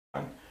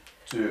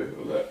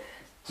2,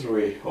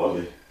 3, hold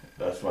it.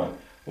 That's 1.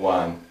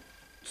 1,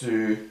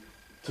 2,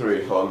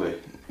 3, hold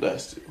it.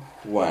 That's 2.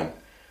 1,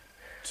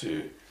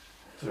 2,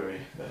 3,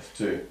 that's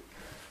 2.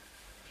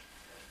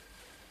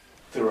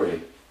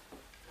 3,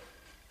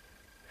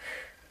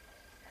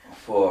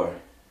 4,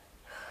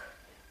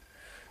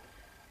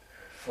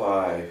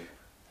 5,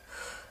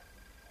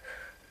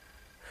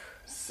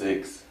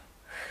 6,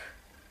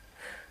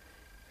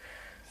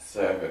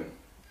 7,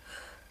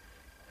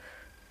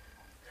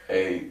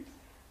 8,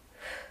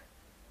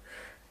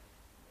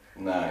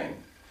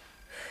 9,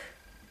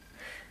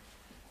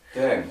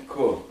 10.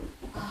 Cool.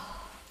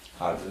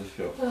 How does it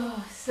feel?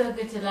 Oh, so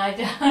good to lie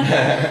down.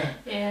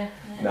 Yeah.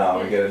 Now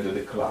good. we're gonna do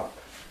the clap.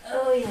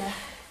 Oh yeah.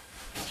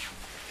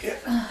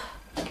 Yeah.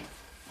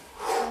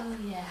 Oh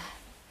yeah.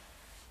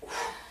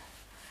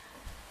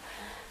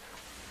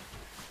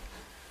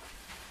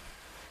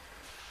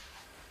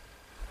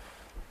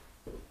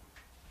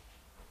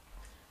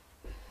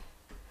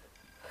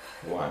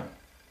 One,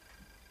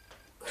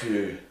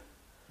 2,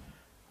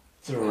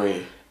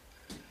 3,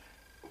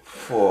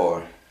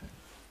 4,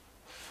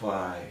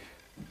 5,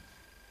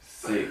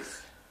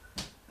 6,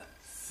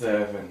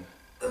 7,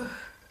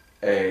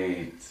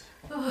 8.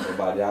 Upper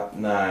body up.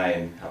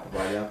 9. Upper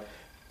body up.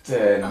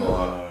 10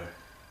 more.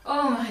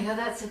 Oh my god,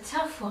 that's a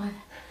tough one.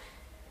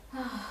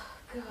 Oh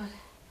god.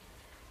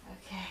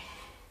 Okay.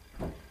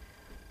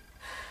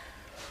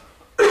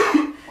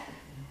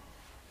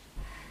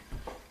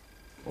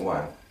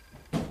 One,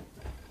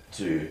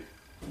 2,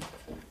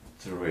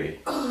 3,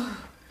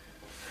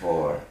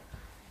 4,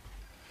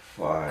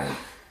 5,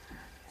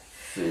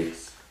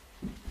 6,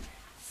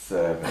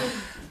 7,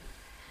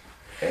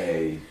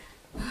 8,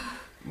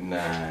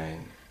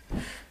 9,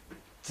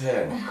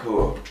 10.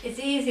 Cool. It's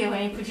easier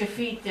when you put your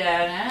feet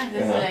down, huh?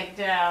 Just leg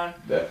down.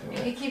 If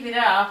Definitely. you keep it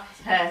up,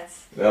 it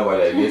hurts. No,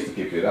 but I used to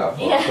keep it up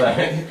all the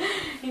time.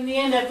 In the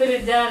end, I put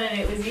it down and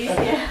it was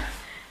easier.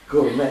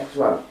 Cool. Next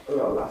one.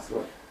 Oh, last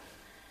one.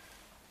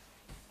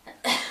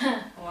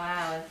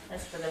 Wow,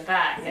 that's for the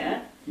back, huh?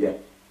 Yeah.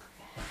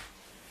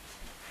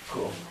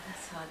 Cool.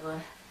 That's a hard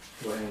one.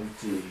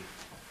 20.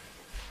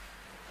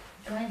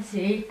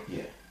 20.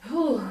 Yeah.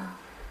 Whew.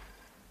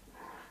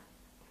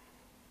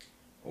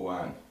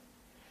 1,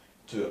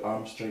 2,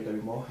 arms straight a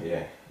bit more.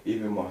 Yeah,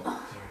 even more. 3,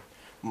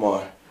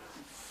 more.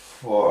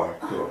 4,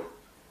 go.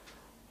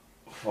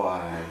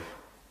 5,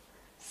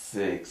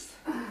 6,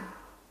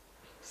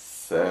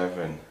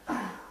 7,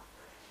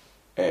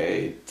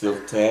 8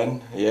 till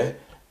 10. Yeah.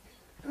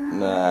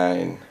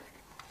 9,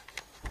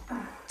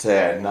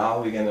 10.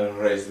 Now we're gonna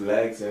raise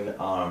legs and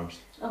arms.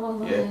 Oh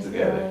my Yeah,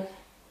 together.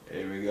 God.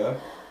 Here we go.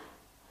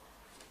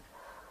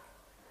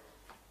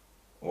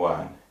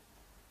 1,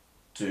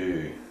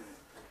 2,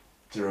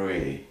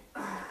 3,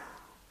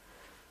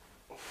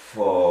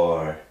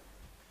 4,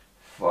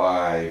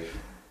 5,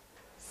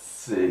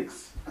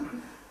 6,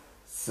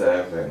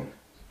 7,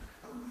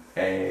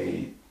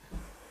 8,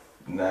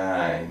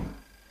 9,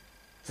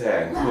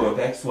 10. Cool.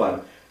 Next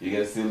one. You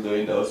can still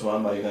doing those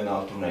one, but you're gonna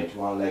alternate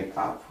one leg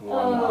up,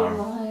 one arm.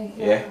 My God.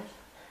 Yeah.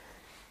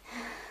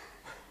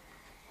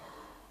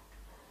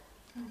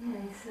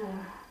 Okay, so.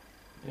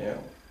 Yeah.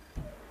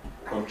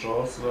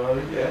 Control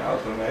slowly. Yeah.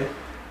 Alternate.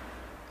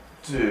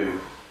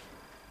 2.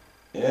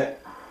 Yeah.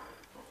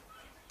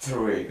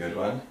 3. Good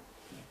one.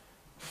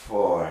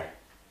 4,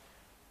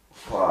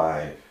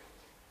 5,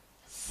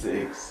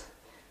 6,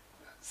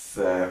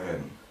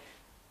 7,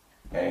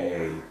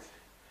 8,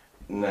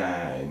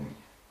 9,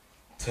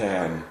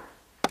 10.